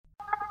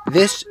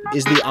This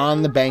is the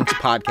On the Banks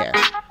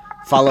podcast.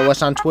 Follow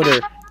us on Twitter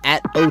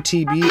at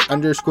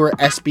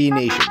OTB_SB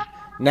Nation.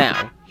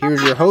 Now,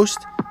 here's your host,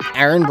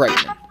 Aaron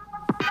Brightman.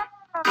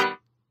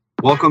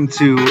 Welcome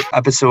to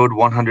episode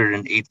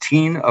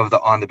 118 of the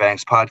On the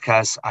Banks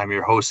podcast. I'm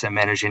your host and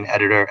managing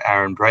editor,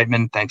 Aaron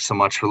Brightman. Thanks so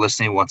much for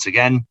listening once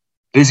again.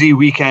 Busy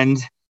weekend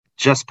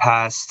just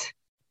passed,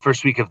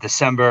 first week of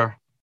December.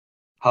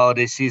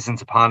 Holiday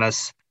season's upon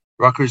us.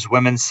 Rutgers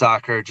women's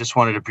soccer, just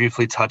wanted to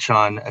briefly touch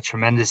on a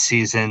tremendous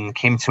season,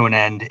 came to an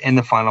end in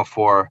the Final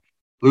Four,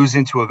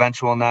 losing to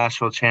eventual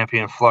national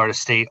champion Florida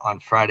State on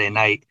Friday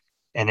night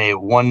in a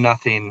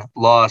 1-0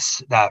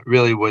 loss that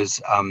really was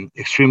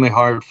extremely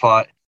hard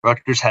fought.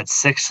 Rutgers had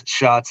 6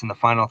 shots in the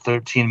final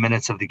 13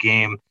 minutes of the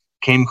game,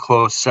 came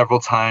close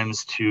several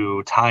times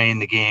to tying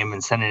the game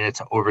and sending it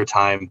to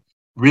overtime.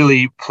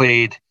 Really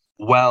played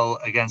well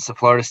against the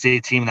Florida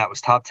State team that was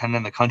top 10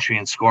 in the country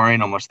in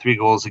scoring, almost 3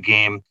 goals a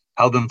game,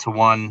 held them to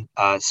 1,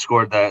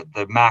 scored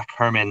the Mac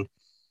Herman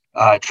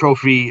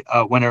trophy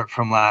winner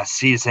from last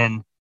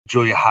season.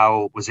 Julia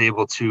Howe was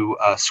able to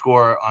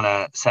score on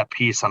a set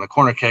piece on a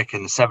corner kick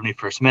in the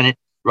 71st minute.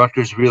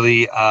 Rutgers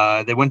really,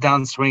 they went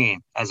down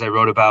swinging, as I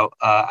wrote about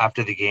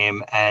after the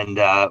game, and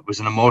it was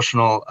an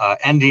emotional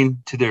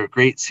ending to their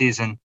great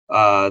season,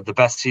 the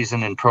best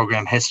season in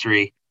program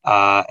history,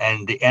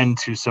 and the end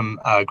to some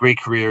great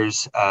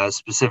careers,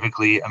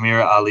 specifically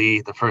Amira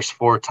Ali, the first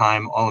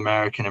 4-time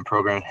All-American in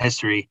program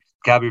history,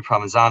 Gabby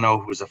Provenzano,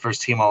 who was the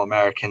first team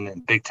All-American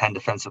and Big Ten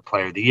Defensive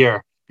Player of the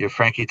Year. You have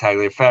Frankie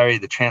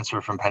Tagliaferri, the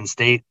transfer from Penn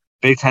State,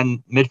 Big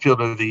Ten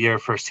Midfielder of the Year,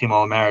 first team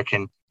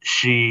All-American.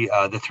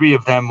 The 3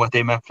 of them, what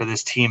they meant for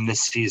this team this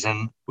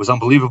season was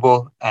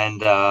unbelievable.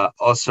 And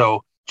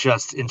also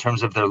just in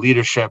terms of their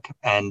leadership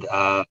and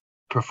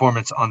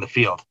performance on the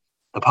field.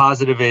 The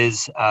positive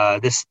is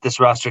this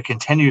roster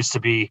continues to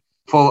be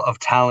full of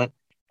talent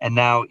and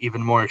now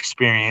even more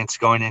experience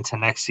going into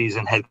next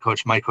season. Head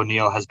coach Mike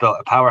O'Neill has built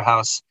a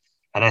powerhouse.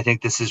 And I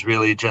think this is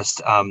really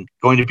just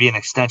going to be an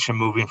extension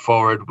moving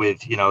forward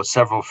with,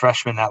 several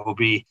freshmen that will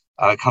be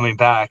coming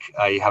back.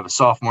 You have a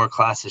sophomore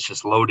class that's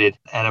just loaded.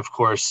 And of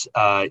course,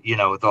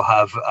 they'll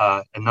have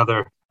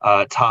another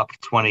top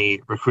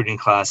 20 recruiting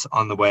class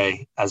on the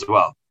way as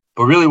well.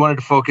 But really wanted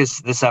to focus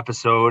this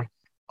episode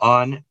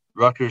on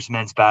Rutgers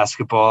men's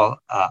basketball.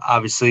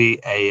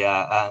 Obviously,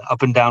 an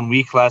up and down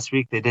week last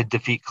week. They did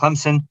defeat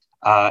Clemson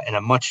in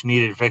a much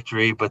needed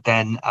victory, but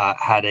then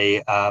had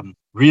a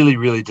really,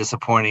 really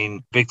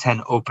disappointing Big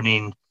Ten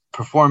opening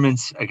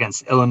performance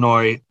against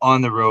Illinois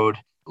on the road.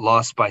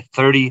 Lost by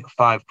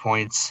 35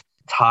 points,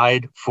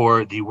 tied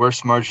for the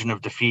worst margin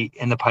of defeat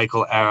in the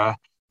Pikiell era.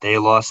 They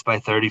lost by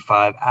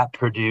 35 at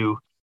Purdue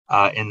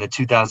in the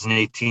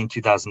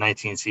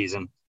 2018-2019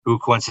 season, who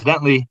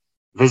coincidentally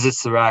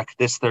visits the RAC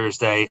this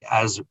Thursday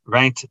as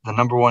ranked the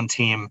number 1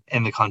 team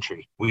in the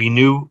country. We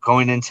knew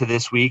going into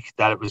this week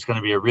that it was going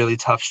to be a really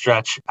tough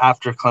stretch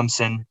after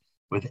Clemson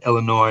with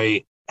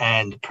Illinois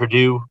and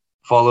Purdue,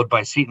 followed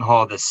by Seton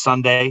Hall this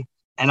Sunday.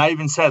 And I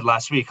even said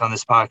last week on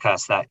this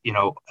podcast that,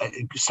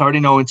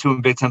 starting 0-2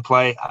 in Big Ten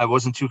play, I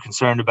wasn't too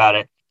concerned about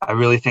it. I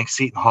really think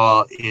Seton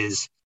Hall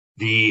is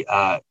the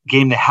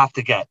game they have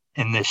to get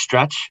in this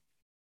stretch.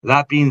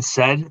 That being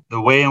said,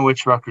 the way in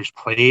which Rutgers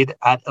played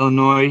at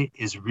Illinois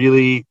is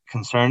really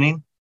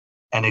concerning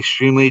and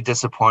extremely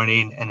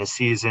disappointing in a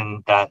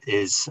season that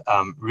is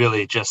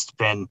really just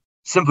been,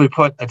 simply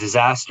put, a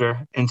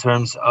disaster in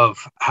terms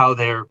of how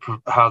they're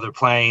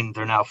playing.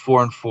 They're now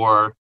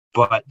 4-4.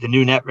 But the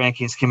new net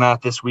rankings came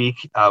out this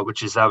week,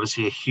 which is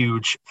obviously a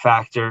huge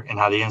factor in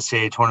how the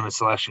NCAA Tournament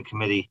Selection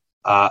Committee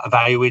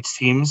evaluates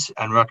teams.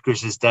 And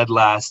Rutgers is dead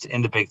last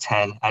in the Big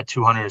Ten at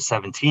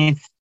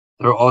 217th.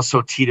 They're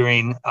also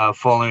teetering,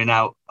 falling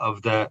out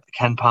of the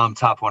KenPom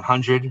Top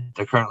 100.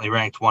 They're currently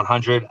ranked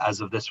 100 as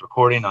of this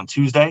recording on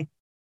Tuesday,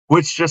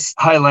 which just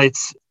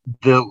highlights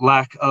the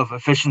lack of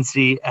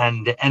efficiency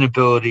and the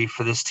inability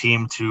for this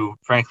team to,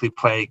 frankly,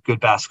 play good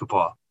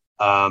basketball.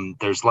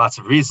 There's lots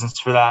of reasons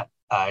for that.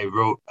 I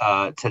wrote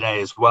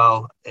today as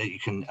well. You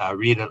can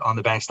read it on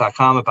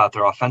thebanks.com about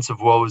their offensive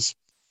woes.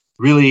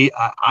 Really,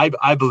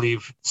 I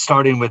believe,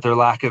 starting with their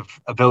lack of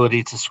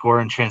ability to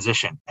score in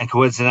transition. And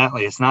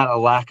coincidentally, it's not a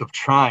lack of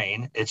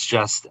trying. It's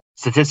just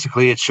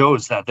statistically, it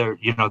shows that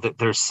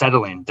they're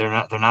settling. They're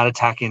not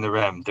attacking the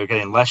rim. They're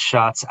getting less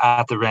shots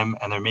at the rim,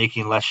 and they're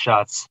making less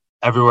shots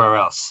everywhere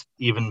else,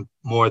 even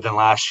more than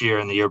last year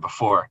and the year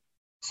before.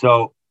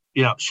 So,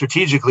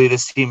 strategically,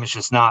 this team is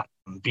just not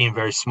being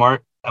very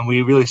smart. And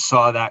we really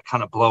saw that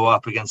kind of blow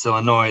up against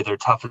Illinois, their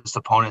toughest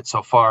opponent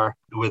so far,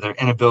 with their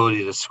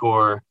inability to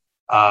score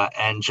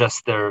and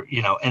just their,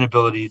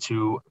 inability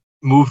to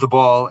move the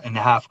ball in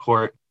the half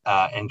court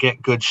and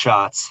get good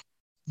shots.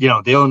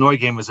 The Illinois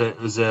game was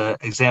a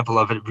example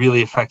of it.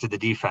 Really affected the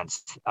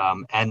defense.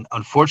 And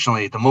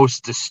unfortunately, the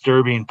most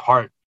disturbing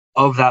part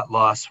of that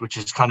loss, which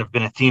has kind of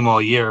been a theme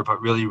all year,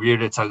 but really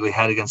reared its ugly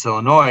head against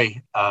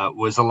Illinois,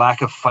 was a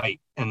lack of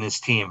fight in this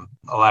team,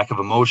 a lack of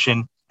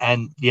emotion.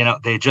 And,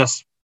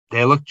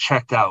 they look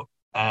checked out.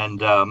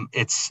 And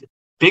it's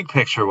big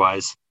picture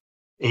wise,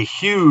 a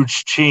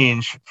huge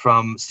change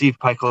from Steve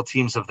Pikiell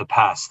teams of the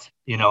past,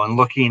 and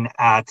looking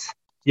at,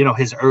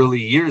 his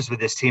early years with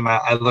this team.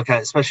 I look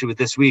at, especially with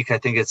this week, I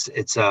think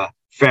it's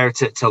fair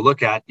to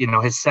look at,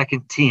 his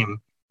second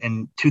team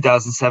in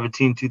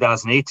 2017,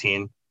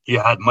 2018. You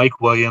had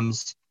Mike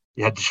Williams,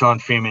 you had Deshaun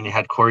Freeman, you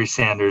had Corey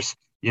Sanders,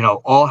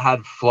 all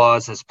had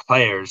flaws as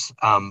players,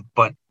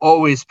 but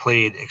always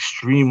played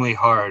extremely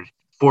hard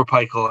for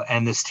Pikiell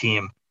and this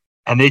team.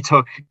 And they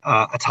took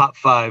a top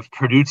 5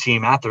 Purdue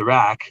team at the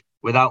rack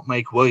without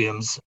Mike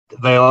Williams.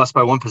 They lost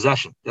by 1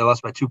 possession. They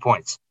lost by 2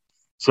 points.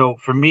 So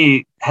for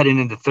me, heading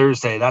into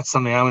Thursday, that's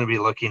something I'm going to be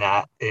looking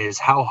at, is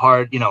how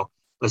hard,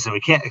 listen, we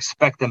can't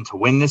expect them to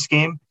win this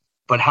game,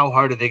 but how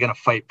hard are they going to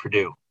fight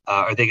Purdue?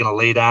 Are they going to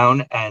lay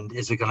down? And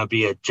is it going to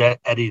be a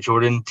Eddie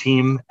Jordan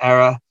team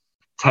era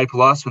type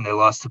loss when they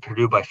lost to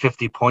Purdue by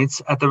 50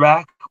 points at the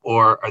rack?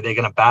 Or are they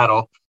going to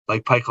battle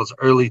like Pikiell's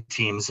early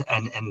teams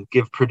and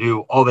give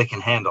Purdue all they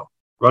can handle?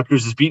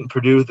 Rutgers has beaten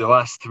Purdue the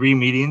last 3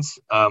 meetings,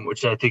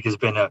 which I think has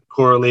been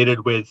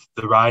correlated with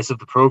the rise of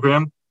the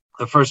program.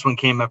 The first one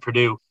came at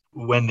Purdue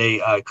when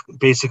they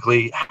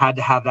basically had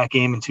to have that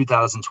game in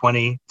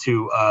 2020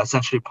 to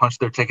essentially punch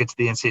their ticket to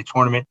the NCAA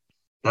tournament.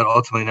 That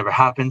ultimately never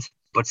happened.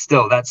 But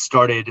still, that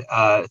started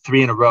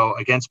 3 in a row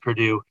against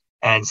Purdue,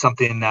 and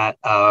something that,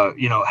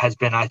 has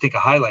been, I think, a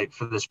highlight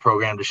for this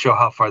program to show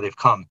how far they've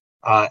come.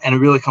 And it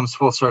really comes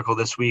full circle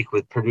this week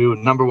with Purdue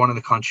number 1 in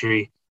the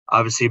country.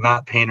 Obviously,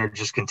 Matt Painter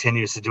just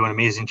continues to do an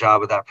amazing job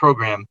with that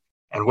program.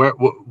 And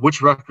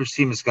which Rutgers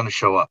team is going to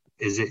show up?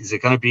 Is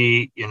it going to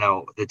be,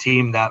 the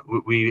team that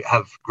we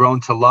have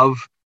grown to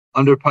love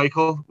under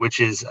Pikiell,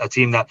 which is a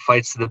team that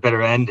fights to the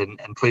bitter end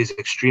and plays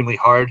extremely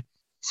hard,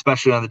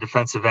 especially on the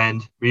defensive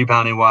end,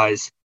 rebounding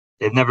wise?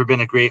 They've never been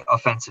a great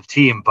offensive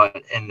team,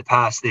 but in the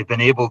past, they've been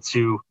able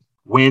to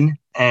win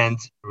and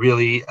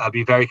really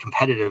be very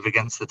competitive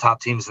against the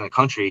top teams in the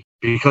country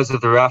because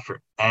of their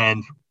effort.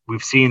 And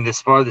we've seen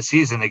this far this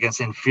season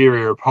against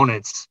inferior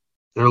opponents,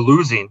 they're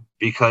losing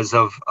because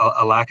of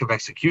a lack of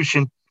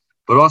execution,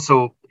 but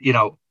also,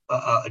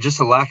 just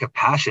a lack of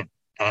passion.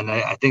 And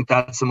I think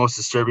that's the most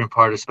disturbing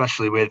part,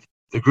 especially with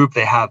the group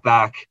they have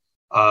back.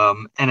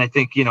 And I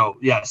think,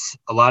 yes,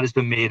 a lot has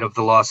been made of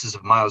the losses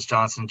of Miles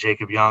Johnson,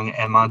 Jacob Young,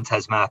 and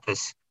Montez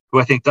Mathis, who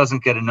I think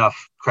doesn't get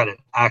enough credit,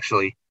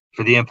 actually,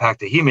 for the impact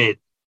that he made.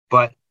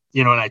 But,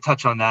 and I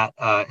touch on that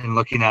in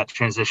looking at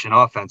transition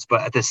offense.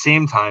 But at the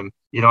same time,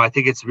 I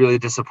think it's really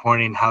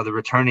disappointing how the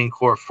returning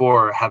core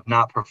 4 have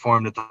not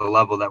performed at the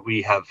level that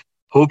we have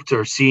hoped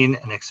or seen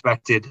and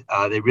expected.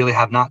 They really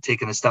have not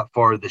taken a step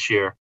forward this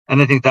year.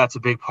 And I think that's a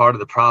big part of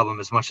the problem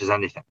as much as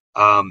anything.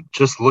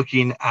 Just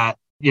looking at,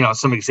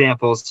 some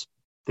examples,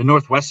 the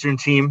Northwestern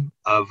team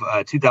of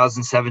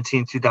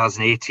 2017,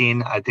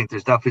 2018, I think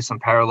there's definitely some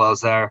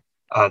parallels there.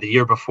 The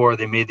year before,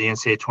 they made the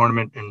NCAA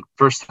tournament and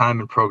first time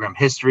in program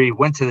history,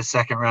 went to the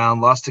second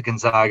round, lost to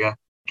Gonzaga,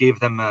 gave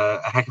them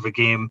a heck of a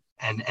game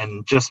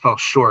and just fell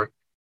short.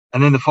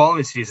 And then the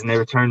following season, they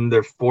returned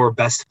their 4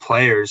 best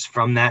players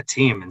from that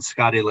team, and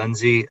Scotty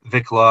Lindsey,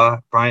 Vic Law,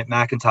 Bryant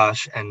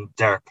McIntosh, and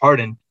Derek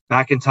Pardon.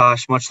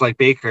 McIntosh, much like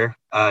Baker,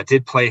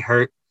 did play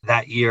hurt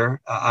that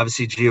year.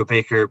 Obviously, Geo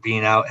Baker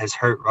being out has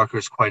hurt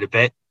Rutgers quite a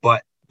bit,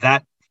 but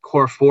that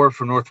core 4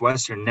 for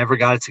Northwestern never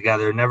got it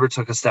together, never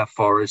took a step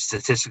forward,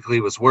 statistically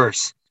was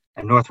worse.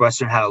 And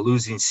Northwestern had a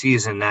losing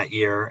season that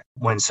year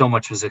when so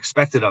much was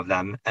expected of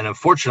them. And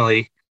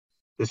unfortunately,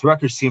 this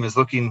Rutgers team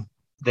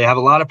they have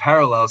a lot of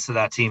parallels to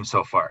that team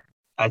so far.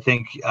 I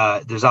think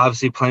there's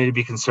obviously plenty to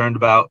be concerned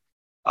about.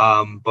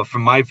 But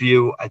from my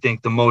view, I think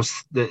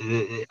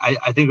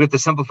I think we have to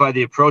simplify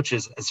the approach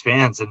as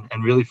fans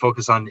and really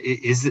focus on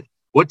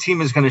what team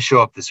is going to show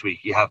up this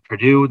week. You have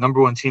Purdue, number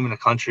 1 team in the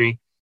country,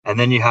 and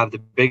then you have the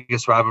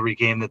biggest rivalry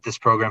game that this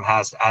program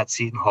has at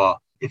Seton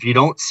Hall. If you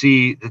don't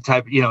see the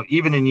type,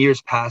 even in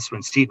years past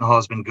when Seton Hall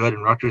has been good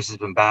and Rutgers has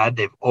been bad,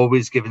 they've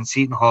always given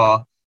Seton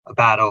Hall a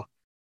battle,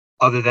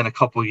 other than a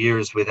couple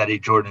years with Eddie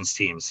Jordan's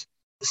teams.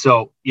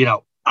 So,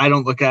 I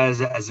don't look at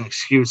it as an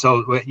excuse.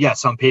 So,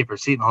 yes, on paper,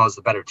 Seton Hall is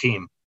the better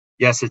team.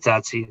 Yes, it's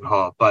at Seton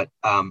Hall, but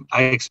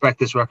I expect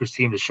this Rutgers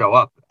team to show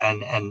up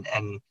and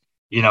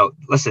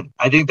listen,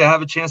 I think they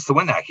have a chance to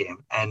win that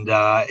game. And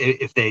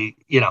if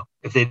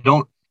they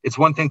don't, it's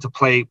one thing to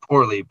play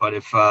poorly, but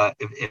if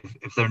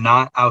they're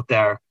not out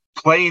there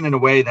playing in a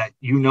way that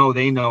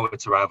they know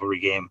it's a rivalry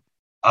game,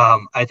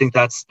 I think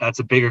that's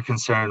a bigger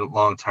concern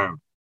long term.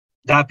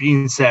 That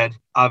being said,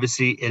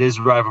 obviously it is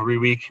rivalry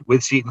week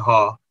with Seton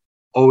Hall.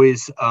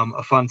 Always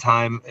a fun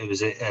time.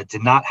 It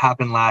did not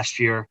happen last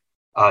year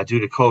due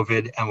to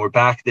COVID, and we're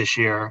back this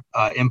year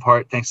in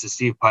part thanks to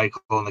Steve Pikiell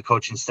and the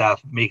coaching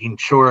staff making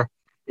sure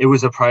it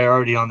was a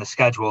priority on the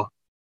schedule.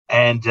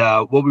 And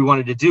what we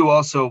wanted to do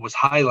also was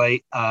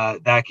highlight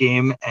that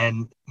game.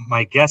 And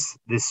my guest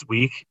this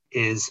week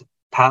is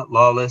Pat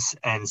Lawless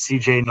and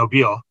CJ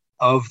Nobile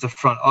of the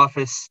front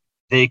office.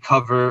 They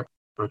cover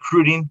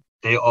recruiting.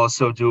 They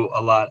also do a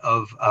lot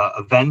of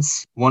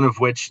events, one of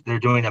which they're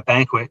doing a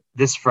banquet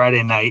this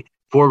Friday night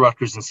for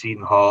Rutgers and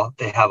Seton Hall.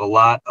 They have a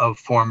lot of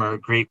former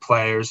great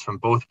players from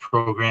both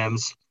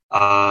programs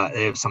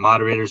They have some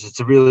moderators. It's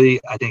a really,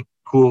 I think,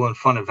 cool and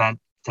fun event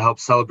to help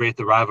celebrate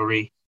the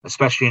rivalry,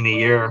 especially in a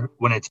year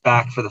when it's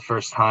back for the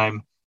first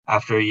time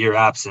after a year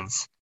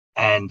absence.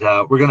 And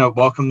we're going to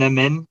welcome them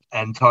in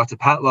and talk to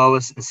Pat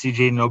Lawless and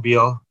CJ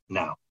Nobile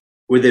now.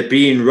 With it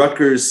being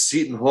Rutgers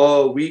Seton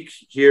Hall week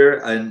here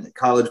in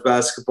college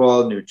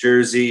basketball, New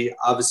Jersey,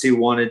 obviously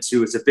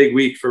it's a big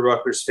week for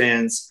Rutgers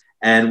fans,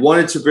 and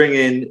wanted to bring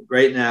in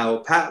right now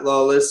Pat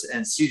Lawless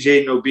and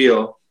CJ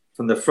Nobile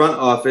from the front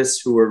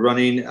office, who are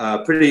running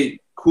a pretty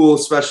cool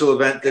special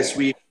event this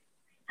week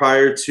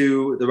prior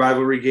to the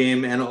rivalry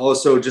game, and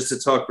also just to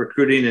talk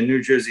recruiting and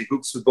New Jersey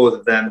hoops with both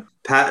of them.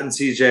 Pat and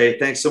CJ,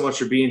 thanks so much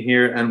for being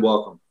here and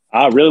welcome.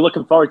 Really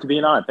looking forward to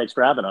being on. Thanks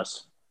for having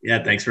us.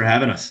 Yeah, thanks for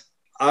having us.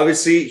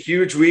 Obviously,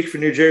 huge week for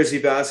New Jersey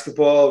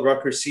basketball,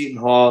 Rutgers Seton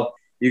Hall.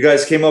 You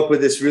guys came up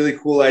with this really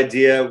cool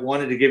idea.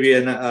 Wanted to give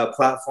you a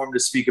platform to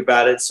speak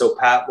about it. So,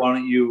 Pat, why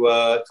don't you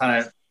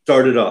kind of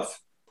start it off?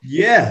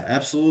 Yeah,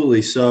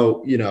 absolutely.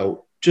 So,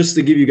 just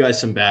to give you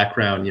guys some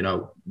background,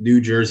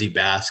 New Jersey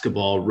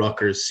basketball,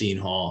 Rutgers,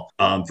 Seton Hall,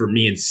 for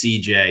me and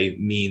CJ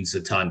means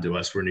a ton to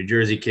us. We're New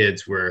Jersey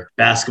kids. We're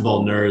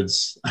basketball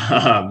nerds.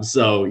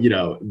 So,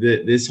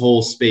 this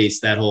whole space,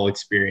 that whole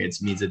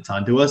experience means a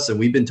ton to us. And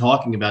we've been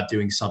talking about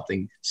doing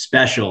something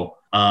special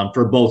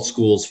for both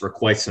schools for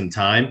quite some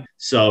time.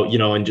 So,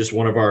 in just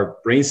one of our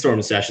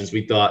brainstorming sessions,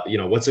 we thought,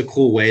 what's a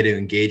cool way to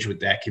engage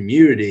with that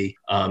community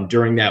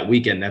during that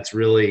weekend that's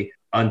really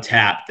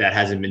untapped, that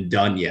hasn't been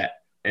done yet.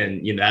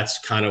 And, that's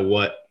kind of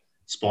what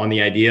spawned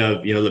the idea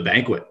of, the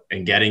banquet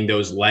and getting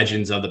those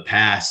legends of the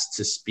past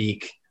to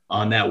speak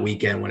on that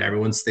weekend when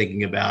everyone's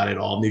thinking about it.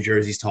 All New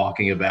Jersey's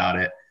talking about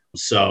it.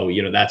 So,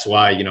 that's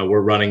why,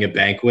 we're running a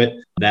banquet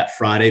that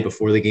Friday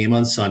before the game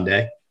on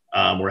Sunday.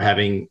 We're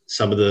having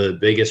some of the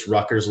biggest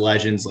Rutgers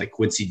legends like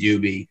Quincy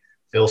Douby,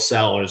 Phil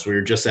Sellers. We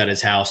were just at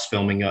his house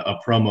filming a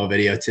promo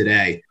video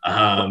today.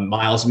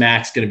 Miles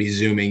Mack's going to be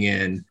zooming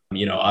in,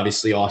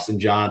 obviously Austin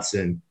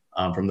Johnson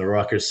from the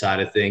Rutgers side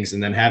of things.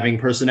 And then having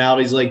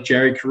personalities like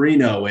Jerry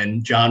Carino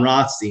and John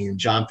Rothstein.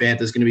 John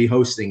Fanta is going to be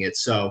hosting it.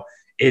 So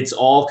it's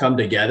all come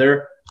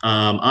together.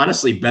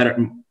 Honestly,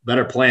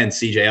 better plan,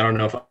 CJ.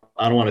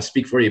 I don't want to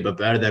speak for you, but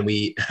better than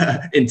we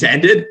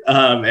intended.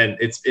 And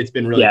it's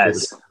been really cool to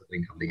see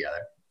everything come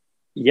together.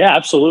 Yeah,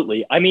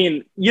 absolutely. I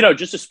mean,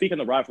 just to speak on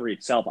the rivalry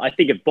itself, I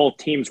think if both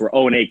teams were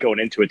 0-8 going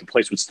into it, the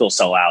place would still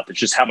sell out. It's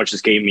just how much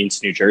this game means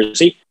to New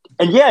Jersey.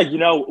 And yeah,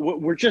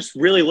 we're just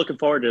really looking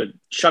forward to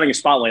shining a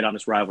spotlight on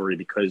this rivalry,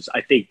 because I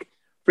think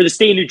for the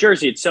state of New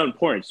Jersey, it's so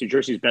important. It's New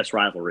Jersey's best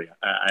rivalry.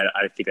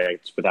 I think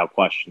that's without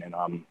question.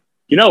 And,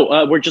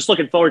 we're just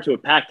looking forward to a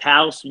packed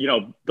house,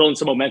 building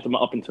some momentum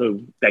up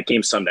into that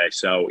game Sunday.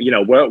 So,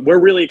 we're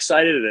really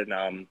excited.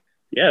 And,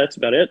 that's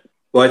about it.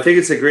 Well, I think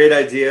it's a great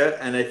idea,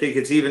 and I think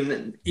it's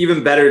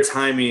even better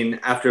timing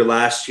after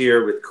last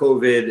year with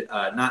COVID,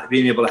 not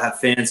being able to have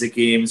fans at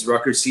games,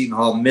 Rutgers Seton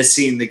Hall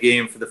missing the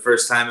game for the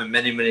first time in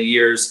many, many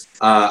years.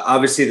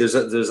 Obviously, there's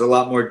a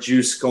lot more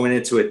juice going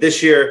into it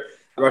this year.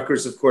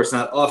 Rutgers, of course,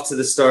 not off to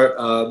the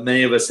start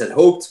many of us had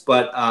hoped,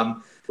 but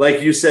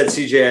like you said,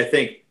 CJ, I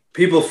think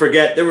people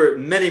forget there were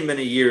many,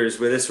 many years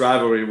where this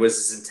rivalry was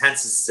as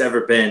intense as it's ever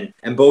been,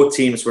 and both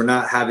teams were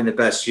not having the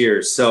best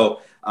years.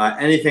 So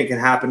anything can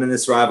happen in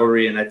this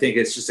rivalry, and I think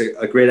it's just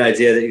a great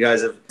idea that you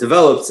guys have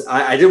developed.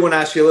 I did want to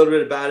ask you a little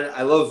bit about it.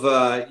 I love,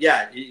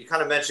 you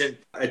kind of mentioned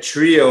a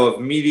trio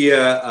of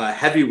media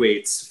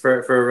heavyweights for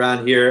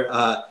around here.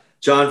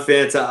 John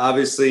Fanta,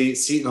 obviously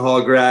Seton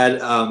Hall grad,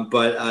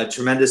 but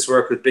tremendous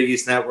work with Big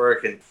East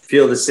Network and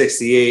Field of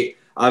 68.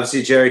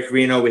 Obviously, Jerry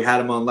Carino, we had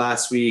him on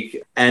last week.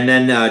 And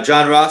then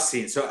John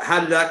Rothstein. So how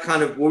did that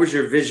what was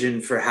your vision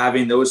for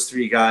having those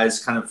three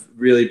guys kind of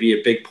really be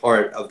a big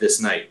part of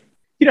this night?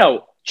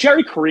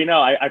 Jerry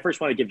Carino, I first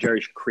want to give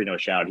Jerry Carino a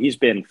shout. He's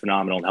been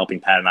phenomenal in helping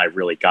Pat and I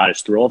really guide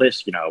us through all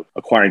this,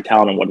 acquiring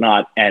talent and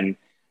whatnot. And,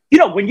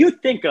 when you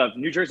think of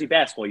New Jersey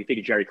basketball, you think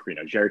of Jerry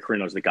Carino. Jerry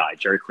Carino's the guy.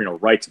 Jerry Carino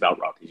writes about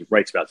Rutgers. He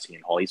writes about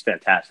Seton Hall. He's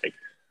fantastic.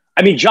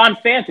 I mean, John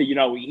Fanta,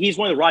 he's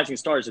one of the rising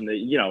stars in the,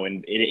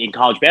 in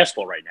college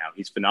basketball right now.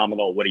 He's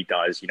phenomenal at what he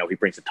does. He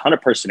brings a ton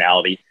of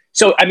personality.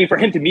 So, I mean, for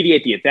him to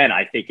mediate the event,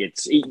 I think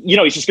it's,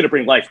 he's just going to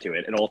bring life to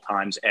it at all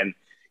times. And,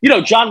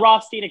 John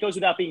Rothstein, it goes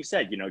without being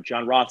said,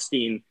 John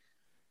Rothstein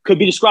could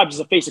be described as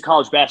the face of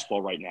college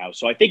basketball right now.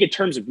 So I think in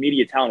terms of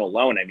media talent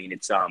alone, I mean,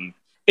 it's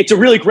a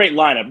really great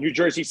lineup, New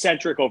Jersey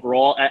centric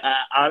overall.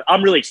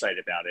 I'm really excited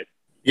about it.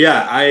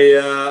 Yeah,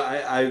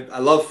 I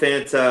love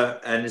Fanta,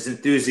 and his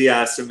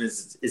enthusiasm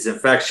is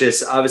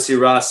infectious. Obviously,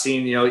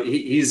 Rothstein,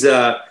 he's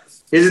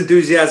his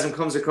enthusiasm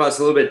comes across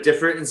a little bit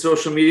different in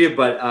social media,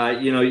 but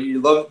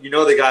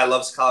the guy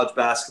loves college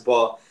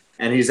basketball.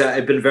 And he's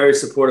been very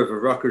supportive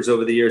of Rutgers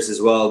over the years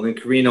as well. And then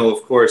Carino,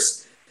 of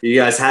course, you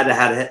guys had to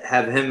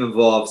have him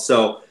involved.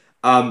 So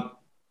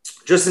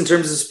just in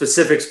terms of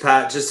specifics,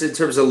 Pat, just in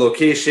terms of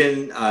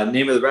location,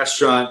 name of the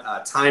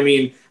restaurant,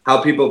 timing,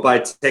 how people buy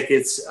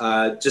tickets, give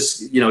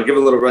a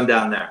little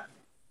rundown there.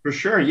 For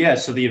sure, yeah.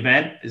 So the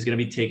event is going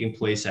to be taking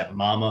place at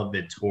Mama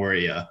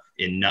Vittoria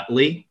in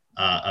Nutley,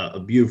 a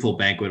beautiful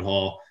banquet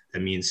hall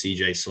that me and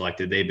CJ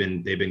selected. They've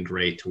been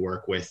great to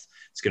work with.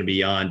 It's going to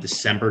be on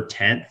December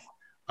 10th,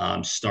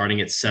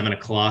 starting at 7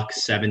 o'clock,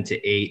 7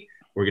 to 8.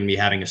 We're going to be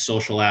having a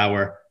social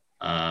hour.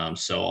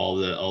 So all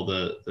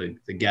the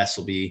guests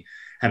will be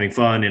having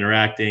fun,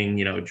 interacting,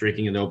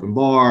 drinking in the open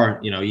bar,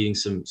 eating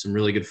some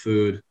really good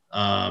food.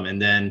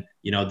 And then,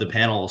 the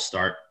panel will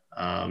start.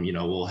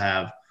 We'll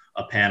have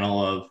a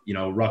panel of,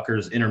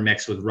 Rutgers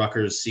intermixed with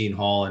Rutgers, Seton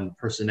Hall, and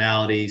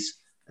personalities.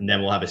 And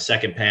then we'll have a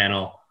second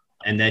panel.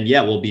 And then,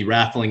 we'll be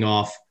raffling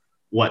off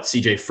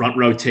CJ front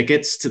row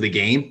tickets to the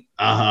game,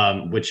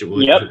 which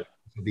would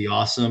be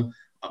awesome.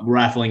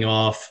 Raffling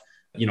off,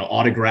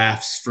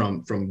 autographs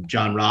from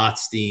John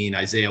Rothstein,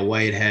 Isaiah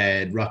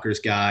Whitehead, Rutgers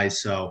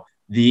guys. So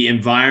the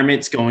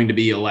environment's going to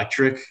be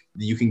electric.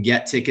 You can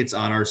get tickets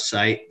on our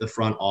site,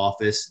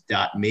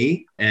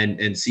 thefrontoffice.me. And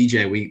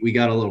CJ, we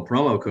got a little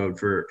promo code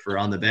for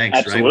On the Banks,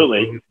 Absolutely.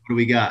 Right? What do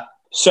we got?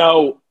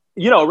 So,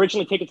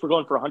 originally tickets were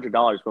going for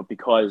 $100, but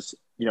because,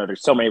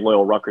 there's so many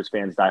loyal Rutgers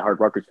fans, diehard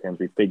Rutgers fans,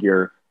 we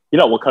figure,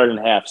 we'll cut it in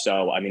half.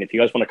 So, if you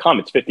guys want to come,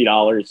 it's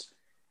 $50.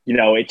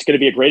 It's going to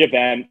be a great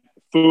event.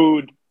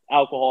 Food,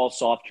 alcohol,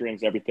 soft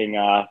drinks, everything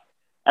you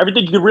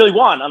could really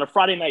want on a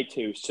Friday night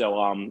too.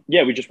 So,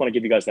 we just want to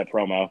give you guys that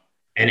promo.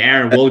 And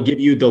Aaron, we'll give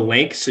you the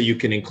link so you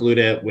can include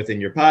it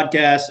within your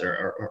podcast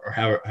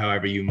or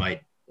however you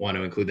might want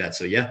to include that.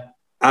 So, yeah.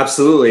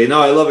 Absolutely.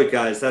 No, I love it,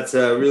 guys. That's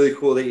really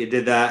cool that you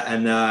did that.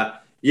 And,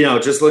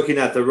 just looking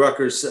at the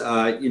Rutgers,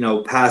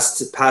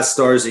 past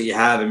stars that you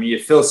have, you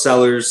have Phil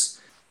Sellers.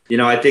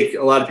 I think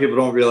a lot of people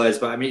don't realize,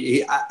 but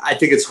I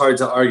think it's hard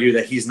to argue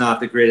that he's not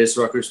the greatest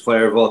Rutgers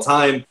player of all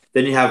time.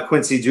 Then you have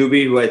Quincy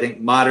Douby, who I think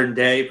modern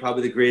day,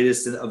 probably the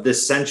greatest of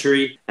this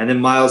century. And then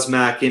Miles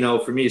Mack,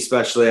 for me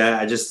especially,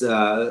 I just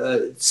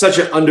such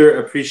an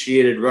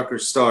underappreciated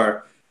Rutgers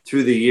star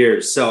through the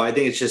years. So I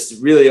think it's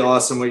just really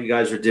awesome what you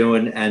guys are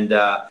doing, and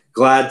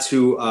glad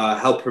to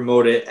help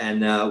promote it.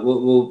 And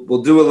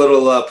we'll do a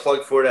little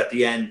plug for it at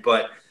the end,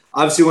 but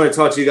obviously, we want to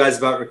talk to you guys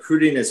about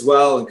recruiting as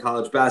well in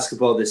college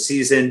basketball this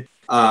season.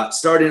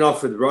 Starting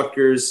off with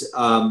Rutgers,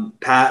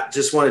 Pat,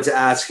 just wanted to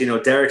ask,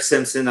 Derek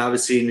Simpson,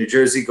 obviously New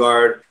Jersey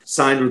guard,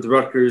 signed with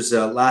Rutgers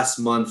last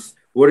month.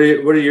 What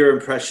are your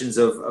impressions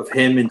of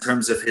him in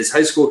terms of his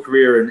high school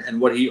career and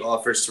what he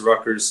offers to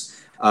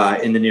Rutgers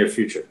in the near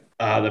future?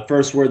 The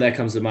first word that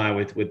comes to mind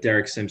with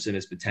Derek Simpson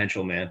is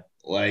potential, man.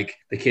 Like,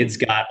 the kid's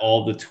got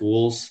all the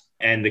tools,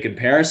 and the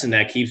comparison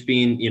that keeps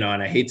being,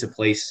 and I hate to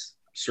place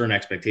certain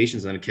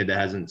expectations on a kid that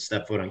hasn't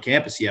stepped foot on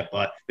campus yet,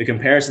 but the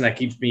comparison that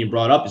keeps being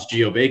brought up is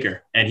Geo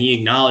Baker. And he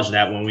acknowledged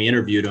that when we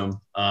interviewed him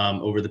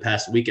over the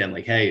past weekend,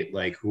 like, hey,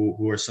 like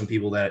who are some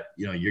people that,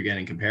 you're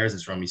getting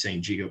comparisons from? He's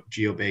saying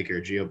Geo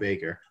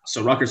Baker.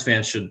 So Rutgers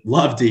fans should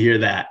love to hear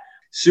that.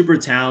 Super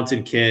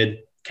talented kid,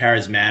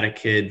 charismatic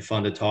kid,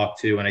 fun to talk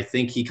to. And I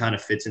think he kind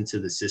of fits into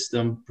the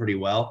system pretty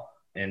well.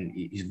 And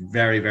he's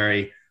very,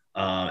 very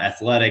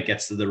athletic,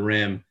 gets to the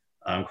rim,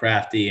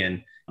 crafty,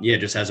 and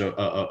just has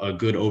a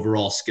good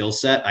overall skill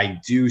set. I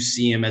do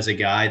see him as a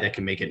guy that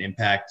can make an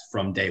impact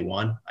from day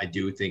one. I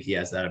do think he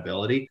has that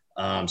ability.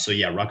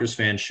 Rutgers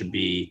fans should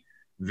be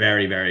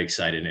very, very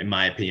excited, in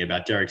my opinion,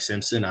 about Derek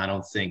Simpson. I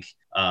don't think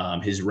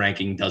his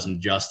ranking does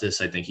him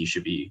justice. I think he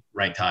should be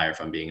ranked higher,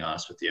 if I'm being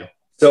honest with you.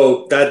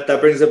 So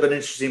that brings up an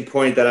interesting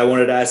point that I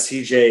wanted to ask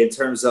CJ in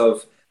terms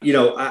of,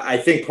 I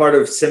think part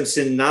of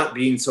Simpson not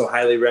being so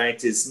highly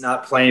ranked is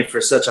not playing for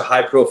such a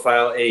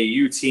high-profile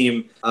AAU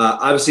team.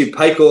 Obviously,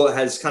 Pikiell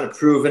has kind of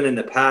proven in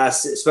the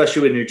past,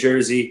 especially with New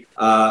Jersey.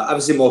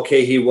 Obviously,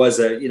 Mulcahy was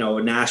a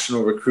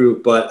national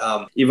recruit,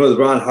 but even with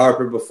Ron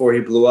Harper before he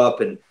blew up,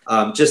 and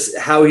just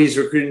how he's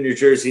recruited New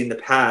Jersey in the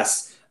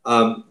past,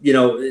 not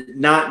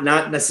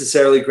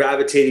necessarily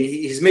gravitating.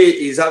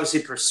 He's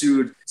obviously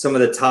pursued some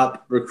of the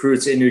top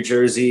recruits in New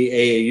Jersey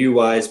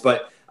AAU-wise,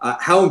 but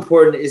how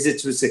important is it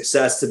to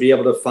success to be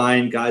able to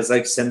find guys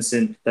like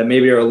Simpson that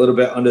maybe are a little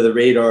bit under the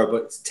radar,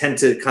 but tend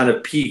to kind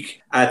of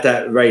peak at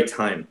that right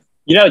time?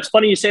 It's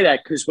funny you say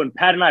that, because when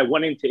Pat and I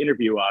went in to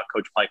interview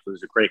Coach Pike,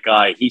 who's a great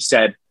guy, he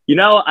said,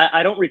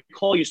 I don't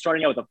recall you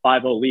starting out with a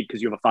 5-0 lead because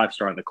you have a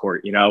 5-star on the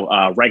court.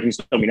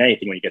 Rankings don't mean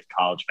anything when you get to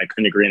college. And I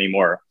couldn't agree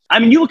anymore.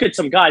 You look at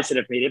some guys that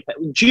have made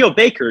it. Geo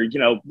Baker,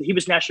 he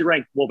was nationally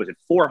ranked,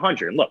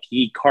 400. Look,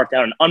 he carved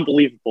out an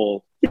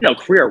unbelievable,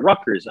 career at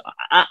Rutgers.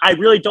 I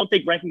really don't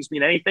think rankings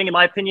mean anything, in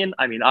my opinion.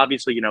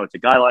 Obviously, it's a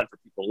guideline for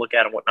people to look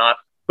at and whatnot.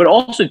 But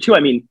also, too,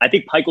 I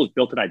think Pikiell's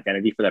built an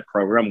identity for that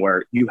program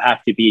where you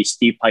have to be a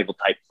Steve Pikiell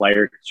type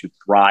player to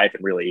thrive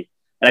and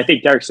I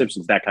think Derek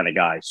Simpson's that kind of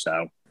guy.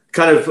 So.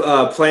 Kind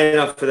of playing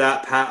up for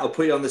that, Pat, I'll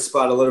put you on the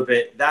spot a little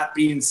bit. That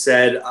being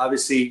said,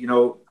 obviously,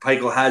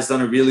 Pikiell has done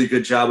a really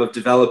good job of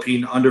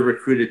developing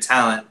under-recruited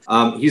talent.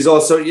 He's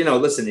also,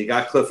 listen, he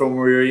got Cliff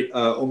Omuri,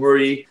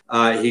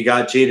 he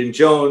got Jaden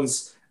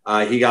Jones,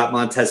 he got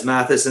Montez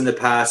Mathis in the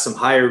past, some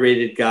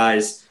higher-rated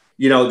guys.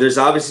 There's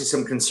obviously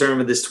some concern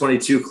with this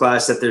 22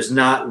 class that there's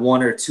not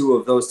one or two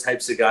of those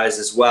types of guys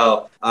as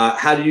well.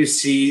 How do you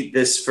see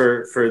this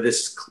for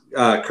this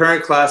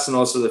current class and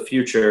also the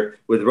future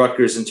with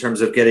Rutgers in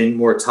terms of getting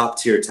more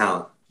top-tier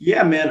talent?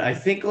 Yeah, man, I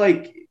think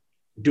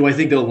Do I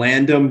think they'll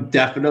land him?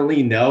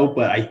 Definitely no.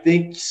 But I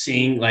think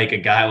seeing like a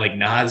guy like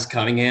Naz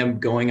Cunningham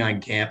going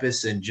on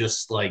campus and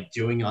just like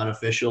doing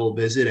unofficial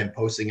visit and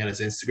posting on his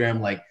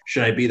Instagram, like,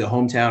 should I be the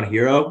hometown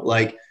hero?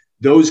 Like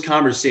those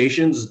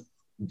conversations,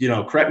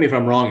 correct me if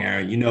I'm wrong,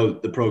 Aaron, you know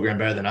the program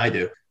better than I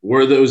do.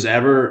 Was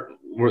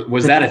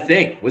that a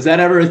thing? Was that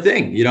ever a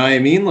thing? You know what I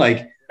mean?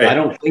 Like, right. I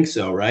don't think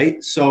so.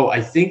 Right. So I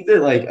think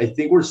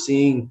we're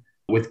seeing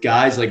with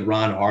guys like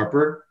Ron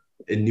Harper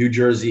in New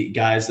Jersey,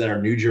 guys that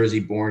are New Jersey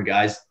born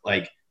guys,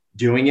 like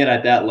doing it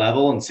at that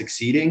level and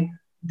succeeding,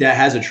 that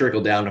has a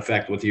trickle down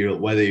effect with you,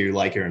 whether you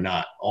like it or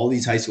not. All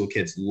these high school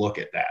kids look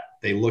at that.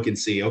 They look and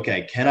see,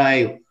 okay, can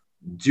I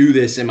do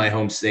this in my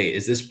home state?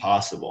 Is this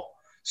possible?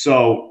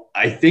 So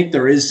I think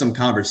there is some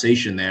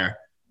conversation there.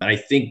 And I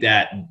think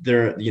that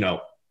there,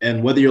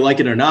 and whether you like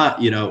it or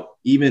not,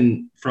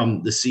 even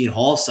from the Seton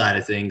Hall side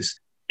of things,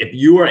 if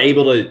you are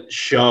able to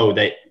show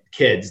that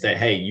kids that,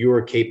 hey, you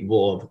are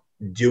capable of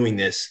doing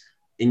this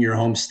in your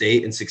home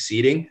state and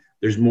succeeding,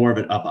 there's more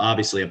of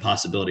obviously a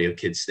possibility of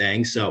kids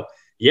staying. So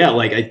yeah,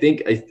 like I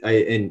think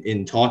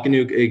in talking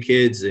to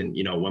kids and,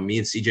 when me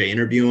and CJ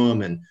interview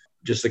them and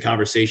just the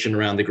conversation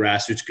around the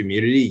grassroots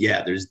community,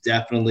 yeah, there's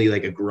definitely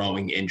like a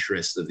growing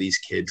interest of these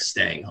kids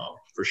staying home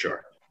for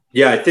sure.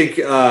 Yeah, I think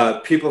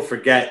people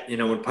forget,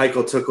 when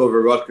Pikiell took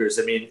over Rutgers,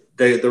 I mean,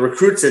 the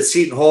recruits at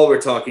Seton Hall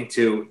we're talking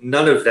to,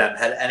 none of them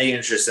had any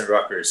interest in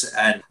Rutgers.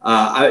 And,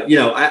 I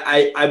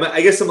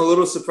guess I'm a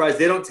little surprised.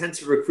 They don't tend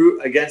to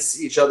recruit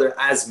against each other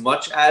as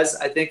much as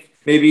I think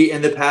maybe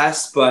in the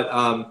past. But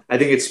I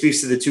think it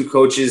speaks to the two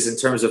coaches in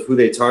terms of who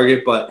they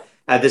target. But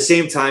at the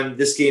same time,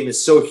 this game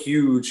is so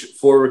huge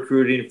for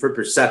recruiting, for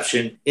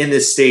perception in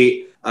this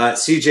state.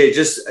 CJ,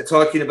 just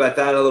talking about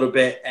that a little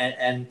bit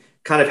and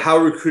kind of how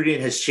recruiting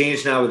has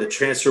changed now with the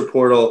transfer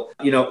portal.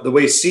 The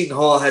way Seton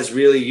Hall has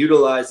really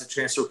utilized the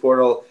transfer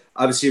portal.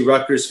 Obviously,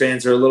 Rutgers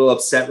fans are a little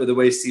upset with the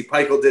way Steve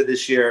Pikiell did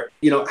this year.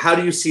 How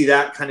do you see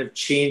that kind of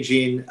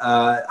changing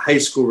high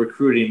school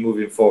recruiting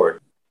moving forward?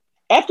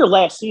 After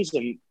last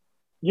season,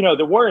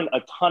 there weren't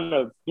a ton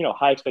of,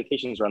 high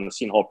expectations around the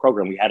Seton Hall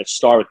program. We had a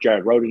star with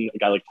Jared Roden, a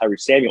guy like Tyree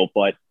Samuel,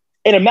 but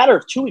in a matter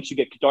of 2 weeks, you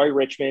get Kadari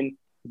Richmond,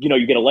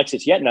 you get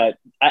Alexis Yetna.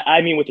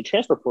 I mean, with the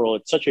transfer portal,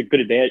 it's such a good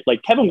advantage.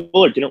 Like Kevin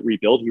Willard didn't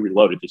rebuild; he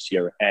reloaded this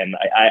year, and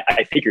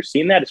I think you're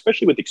seeing that,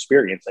 especially with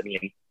experience. I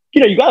mean,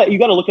 you got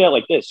to look at it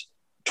like this: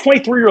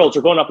 23-year-olds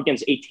are going up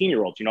against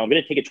 18-year-olds. I'm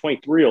going to take a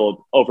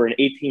 23-year-old over an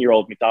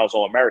 18-year-old McDonald's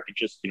All-American,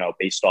 just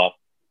based off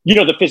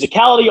the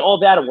physicality, all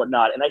that, and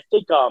whatnot. And I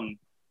think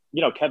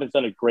Kevin's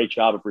done a great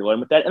job of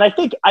reloading with that. And I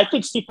think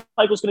Steve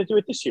Pikiell's going to do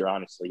it this year,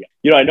 honestly.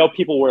 I know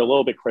people were a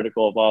little bit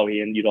critical of, he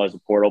didn't utilize the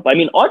portal. But, I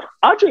mean,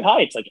 Andre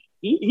Hyatt's, like,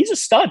 he's a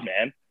stud,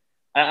 man.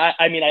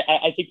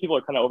 I think people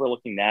are kind of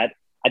overlooking that.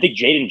 I think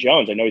Jaden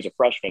Jones, I know he's a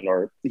freshman,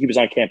 or he was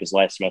on campus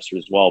last semester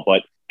as well.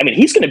 But, I mean,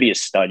 he's going to be a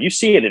stud. You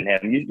see it in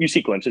him. You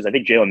see glimpses. I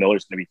think Jalen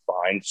Miller's going to be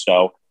fine.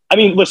 So, I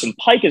mean, listen,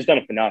 Pike has done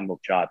a phenomenal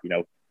job,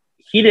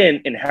 He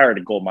didn't inherit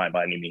a gold mine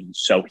by any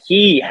means. So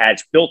he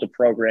has built a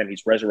program.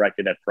 He's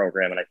resurrected that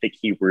program. And I think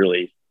he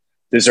really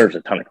deserves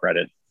a ton of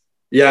credit.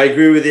 Yeah, I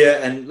agree with you.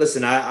 And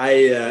listen,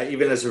 I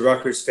even as a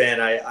Rutgers fan,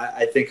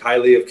 I think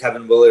highly of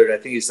Kevin Willard. I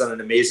think he's done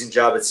an amazing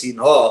job at Seton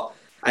Hall.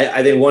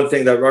 I think one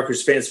thing that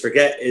Rutgers fans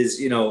forget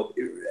is,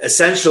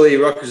 essentially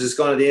Rutgers has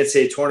gone to the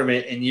NCAA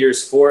tournament in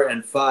years 4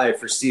 and 5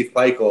 for Steve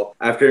Pikiell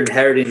after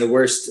inheriting the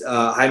worst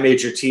high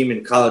major team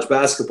in college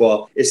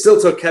basketball. It still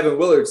took Kevin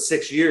Willard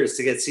 6 years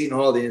to get Seton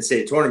Hall to the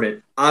NCAA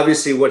tournament.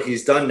 Obviously, what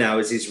he's done now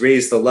is he's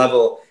raised the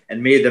level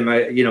and made them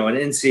an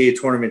NCAA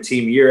tournament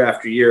team year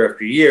after year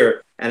after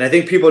year. And I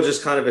think people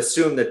just kind of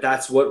assume that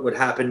that's what would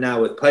happen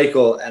now with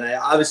Pikiell. And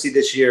obviously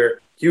this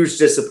year, huge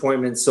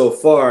disappointment so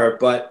far,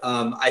 but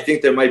I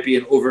think there might be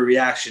an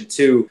overreaction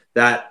too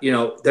that,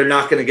 they're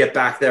not going to get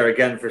back there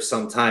again for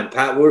some time.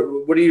 Pat,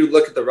 what do you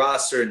look at the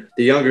roster and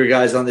the younger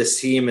guys on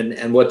this team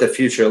and what the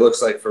future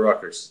looks like for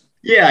Rutgers?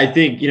 Yeah, I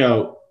think,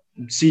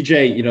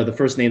 CJ, the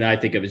first name that I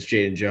think of is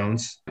Jaden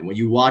Jones. When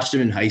you watched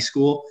him in high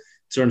school,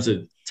 in terms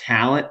of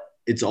talent,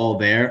 it's all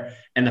there.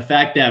 And the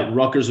fact that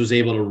Rutgers was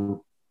able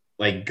to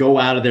go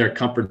out of their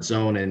comfort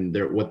zone and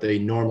what they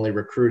normally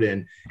recruit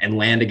in and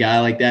land a guy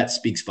like that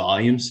speaks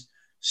volumes.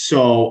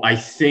 So I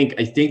think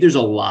there's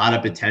a lot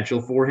of potential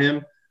for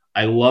him.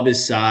 I love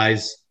his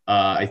size.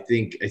 I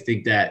think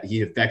that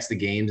he affects the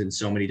games in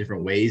so many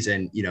different ways.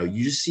 And,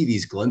 you just see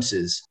these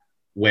glimpses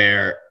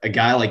where a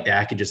guy like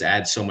that could just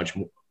add so many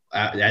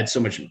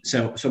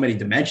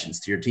dimensions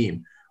to your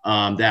team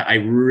that I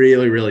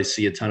really, really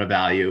see a ton of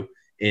value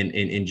in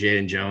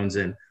Jaden Jones.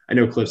 And I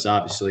know Cliff's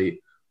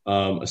obviously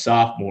a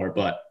sophomore,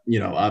 but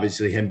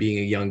obviously him being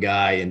a young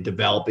guy and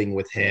developing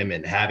with him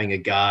and having a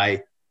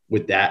guy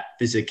with that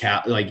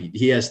physical,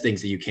 he has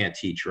things that you can't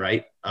teach,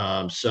 right?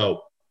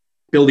 So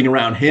building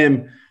around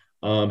him,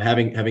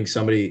 having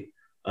somebody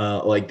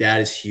like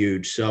that is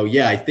huge. So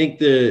yeah, I think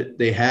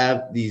they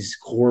have these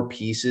core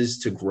pieces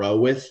to grow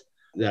with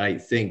that. I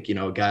think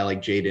a guy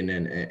like Jaden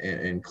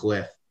and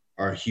Cliff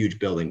are huge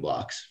building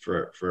blocks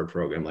for a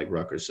program like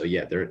Rutgers. So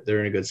yeah,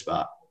 they're in a good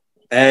spot.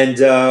 And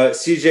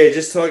CJ,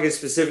 just talking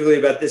specifically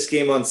about this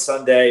game on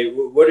Sunday,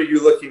 what are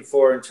you looking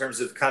for in terms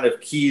of kind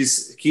of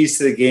keys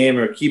to the game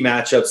or key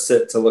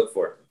matchups to look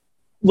for?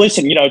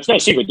 Listen, it's no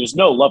secret. There's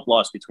no love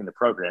lost between the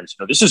programs.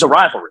 This is a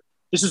rivalry.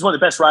 This is one of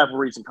the best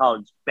rivalries in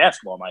college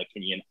basketball, in my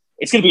opinion.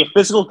 It's going to be a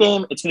physical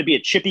game. It's going to be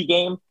a chippy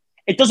game.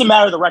 It doesn't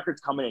matter the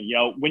records coming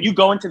in. When you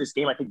go into this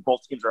game, I think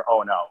both teams are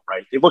 0-0,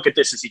 right? They look at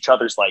this as each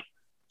other's like,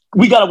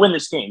 we got to win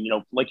this game.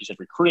 Like you said,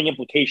 recruiting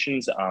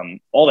implications,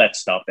 all that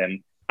stuff.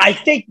 And I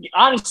think,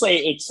 honestly,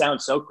 it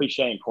sounds so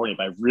cliche and corny,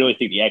 but I really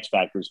think the X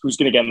factor is who's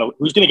going to get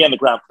in the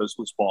ground for those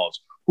loose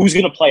balls, who's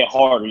going to play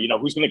hard, or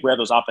who's going to grab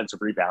those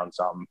offensive rebounds.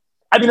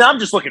 I'm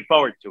just looking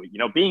forward to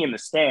it. Being in the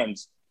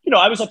stands.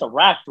 I was at the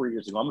Rack 3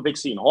 years ago. I'm a big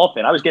Seton Hall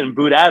fan. I was getting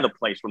booed out of the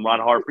place when Ron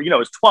Harper. It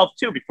was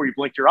 12-2 before you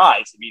blinked your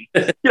eyes.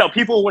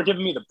 People were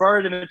giving me the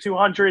bird in the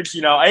 200s.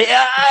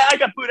 I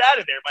got booed out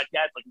of there. My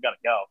dad's like, "You got to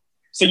go."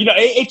 So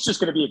it's just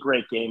going to be a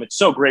great game. It's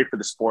so great for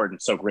the sport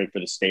and so great for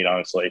the state,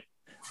 honestly.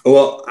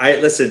 Well,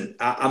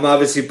 I'm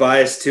obviously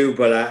biased too,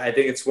 but I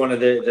think it's one of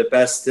the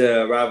best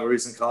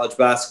rivalries in college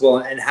basketball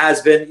and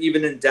has been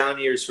even in down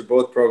years for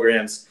both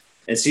programs.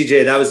 And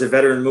CJ, that was a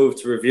veteran move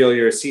to reveal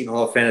you're a Seton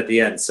Hall fan at the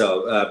end.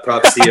 So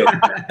props to you.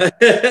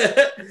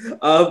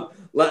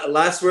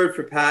 Last word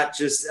for Pat,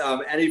 just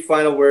any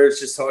final words,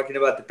 just talking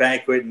about the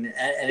banquet and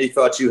any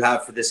thoughts you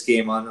have for this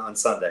game on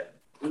Sunday.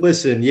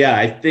 Listen, yeah,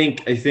 I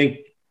think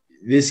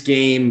this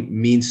game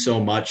means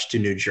so much to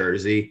New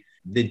Jersey.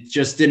 It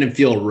just didn't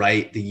feel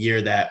right the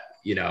year that,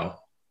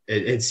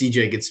 and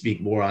CJ could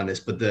speak more on this,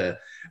 but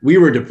we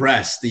were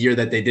depressed the year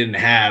that they didn't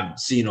have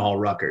Seton Hall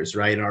Rutgers,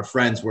 right? And our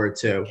friends were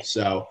too.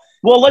 So,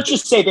 well, let's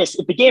just say this.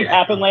 If the game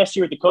happened last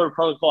year at the COVID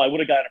protocol, I would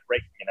have gotten a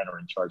break and enter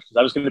in charge because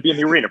I was going to be in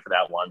the arena for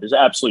that one. There's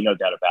absolutely no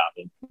doubt about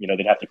it.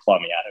 They'd have to claw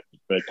me out of it.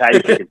 But Pat,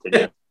 you can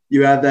continue.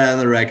 You have that on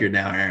the record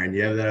now, Aaron.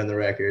 You have that on the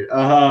record.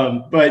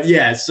 But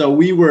yeah, so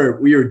we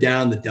were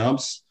down the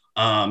dumps.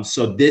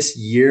 So this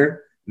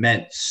year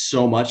meant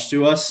so much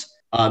to us.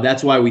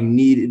 That's why we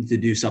needed to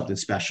do something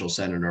special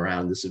centered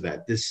around this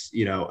event,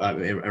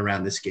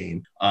 around this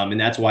game. And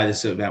that's why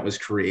this event was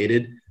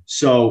created.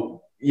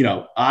 So,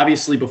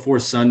 obviously before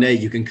Sunday,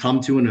 you can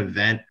come to an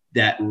event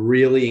that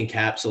really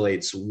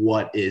encapsulates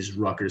what is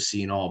Rutgers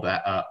Seton Hall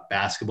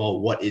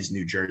basketball, what is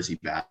New Jersey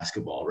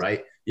basketball,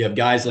 right? You have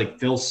guys like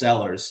Phil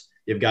Sellers.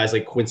 You have guys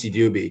like Quincy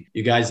Doobie.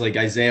 You guys like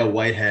Isaiah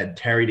Whitehead,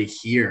 Terry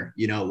DeHeer,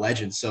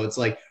 legends. So it's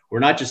like, we're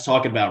not just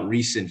talking about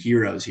recent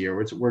heroes here.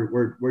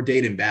 We're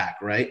dating back,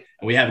 right?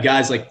 And we have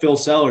guys like Phil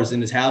Sellers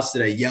in his house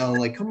today yelling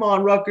like, "Come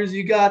on, Rutgers,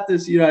 you got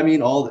this."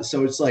 All this.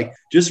 So it's like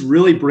just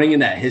really bringing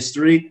that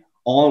history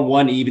all in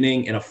one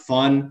evening in a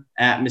fun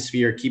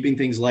atmosphere, keeping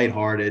things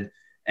lighthearted,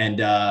 and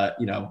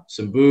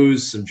some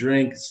booze, some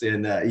drinks,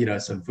 and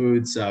some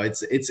food. So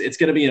it's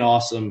going to be an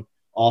awesome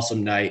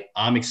night.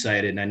 I'm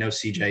excited, and I know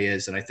CJ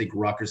is, and I think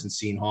Rutgers and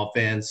Seton Hall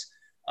fans.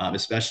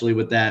 Especially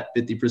with that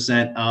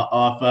 50%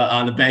 off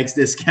on the Banks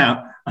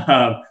discount,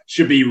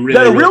 should be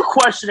really. The real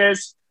question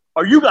is,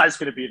 are you guys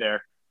going to be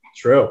there?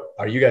 True.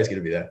 Are you guys going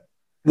to be there?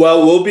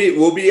 Well, we'll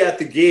be at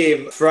the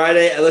game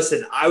Friday.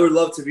 Listen, I would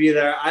love to be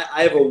there.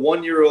 I have a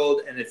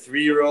 1-year-old and a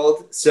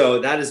 3-year-old,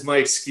 so that is my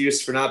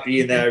excuse for not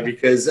being there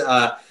because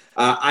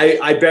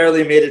I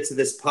barely made it to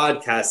this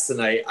podcast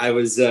tonight. I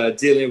was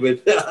dealing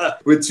with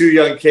 2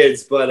 young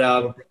kids, but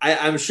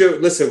I'm sure.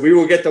 Listen, we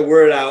will get the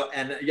word out,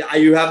 and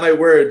you have my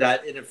word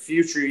that in a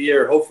future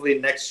year, hopefully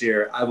next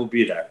year, I will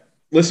be there.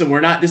 Listen,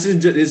 we're not. This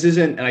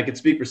isn't, and I can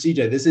speak for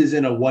CJ. This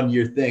isn't a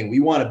 1-year thing. We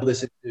want to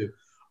listen to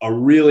a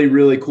really,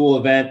 really cool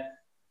event,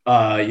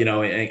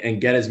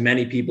 and get as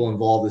many people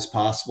involved as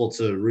possible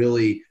to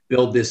really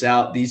build this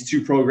out. These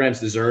 2 programs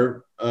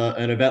deserve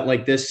an event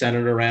like this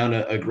centered around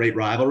a great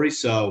rivalry.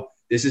 So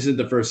this isn't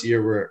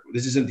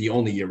the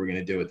only year we're going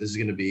to do it. This is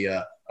going to be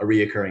a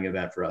reoccurring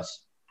event for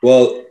us.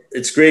 Well,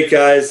 it's great,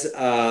 guys.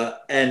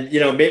 And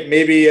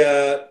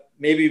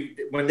maybe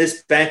when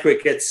this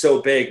banquet gets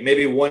so big,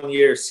 maybe 1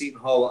 year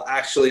Seton Hall will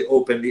actually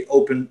open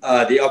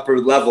the upper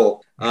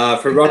level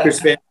for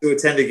Rutgers fans to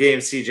attend a game.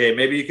 CJ,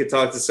 maybe you could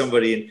talk to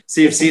somebody and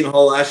see if Seton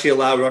Hall will actually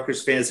allow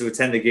Rutgers fans to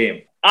attend a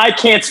game. I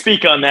can't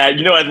speak on that.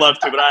 I'd love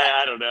to, but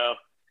I don't know.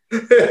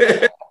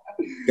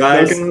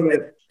 Guys,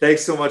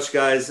 thanks so much,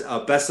 guys.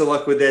 Best of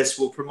luck with this.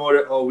 We'll promote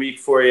it all week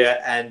for you,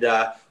 and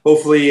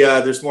hopefully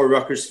there's more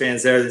Rutgers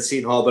fans there than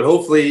Seton Hall, but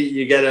hopefully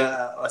you get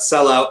a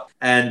sellout,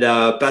 and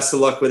best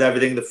of luck with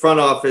everything. The front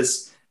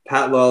office,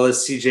 Pat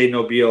Lawless, CJ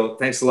Nobile.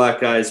 Thanks a lot,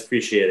 guys.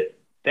 Appreciate it.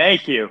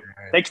 Thank you.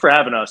 Thanks for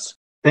having us.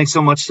 Thanks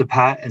so much to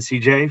Pat and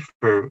CJ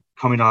for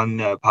coming on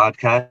the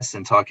podcast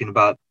and talking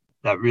about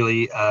that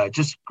really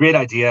just great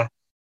idea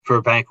for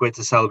a banquet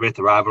to celebrate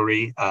the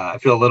rivalry. I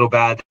feel a little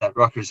bad that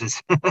Rutgers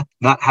is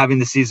not having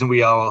the season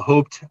we all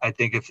hoped. I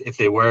think if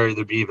they were,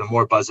 there'd be even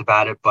more buzz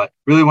about it, but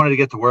really wanted to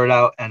get the word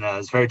out, and it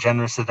was very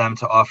generous of them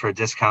to offer a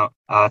discount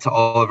to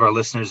all of our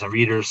listeners and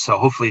readers. So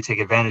hopefully take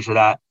advantage of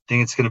that. I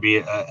think it's going to be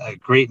a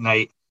great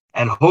night,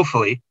 and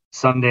hopefully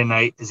Sunday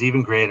night is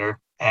even greater.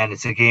 And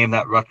it's a game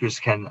that Rutgers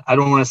can, I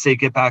don't want to say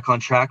get back on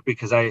track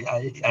because I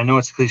know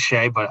it's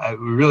cliche, but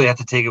we really have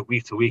to take it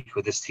week to week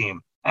with this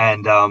team.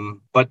 And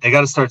but they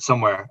got to start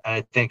somewhere. And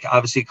I think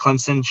obviously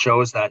Clemson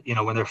shows that,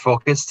 when they're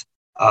focused,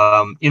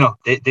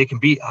 they can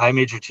beat high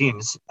major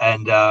teams.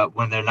 And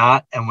when they're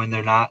not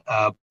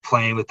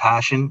playing with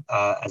passion,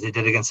 as they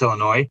did against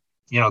Illinois,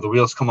 the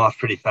wheels come off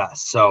pretty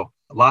fast. So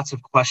lots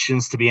of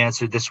questions to be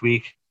answered this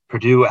week.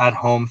 Purdue at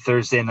home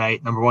Thursday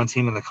night, number 1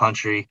 team in the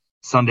country.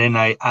 Sunday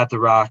night at the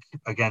Rock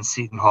against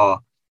Seton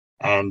Hall.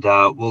 And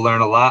we'll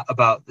learn a lot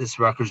about this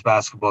Rutgers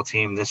basketball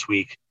team this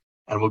week.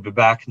 And we'll be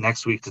back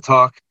next week to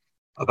talk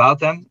about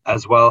them,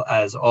 as well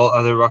as all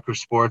other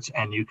Rutgers sports.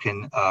 And you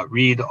can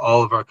read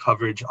all of our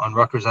coverage on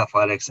Rutgers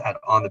Athletics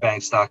at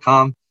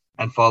onthebanks.com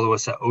and follow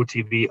us at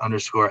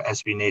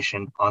OTB_SB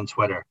Nation on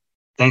Twitter.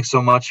 Thanks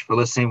so much for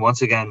listening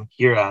once again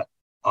here at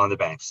On the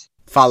Banks.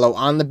 Follow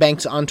On the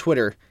Banks on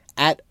Twitter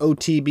at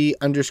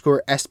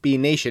OTB_SB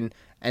Nation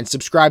and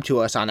subscribe to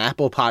us on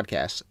Apple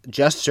Podcasts.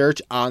 Just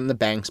search On the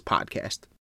Banks Podcast.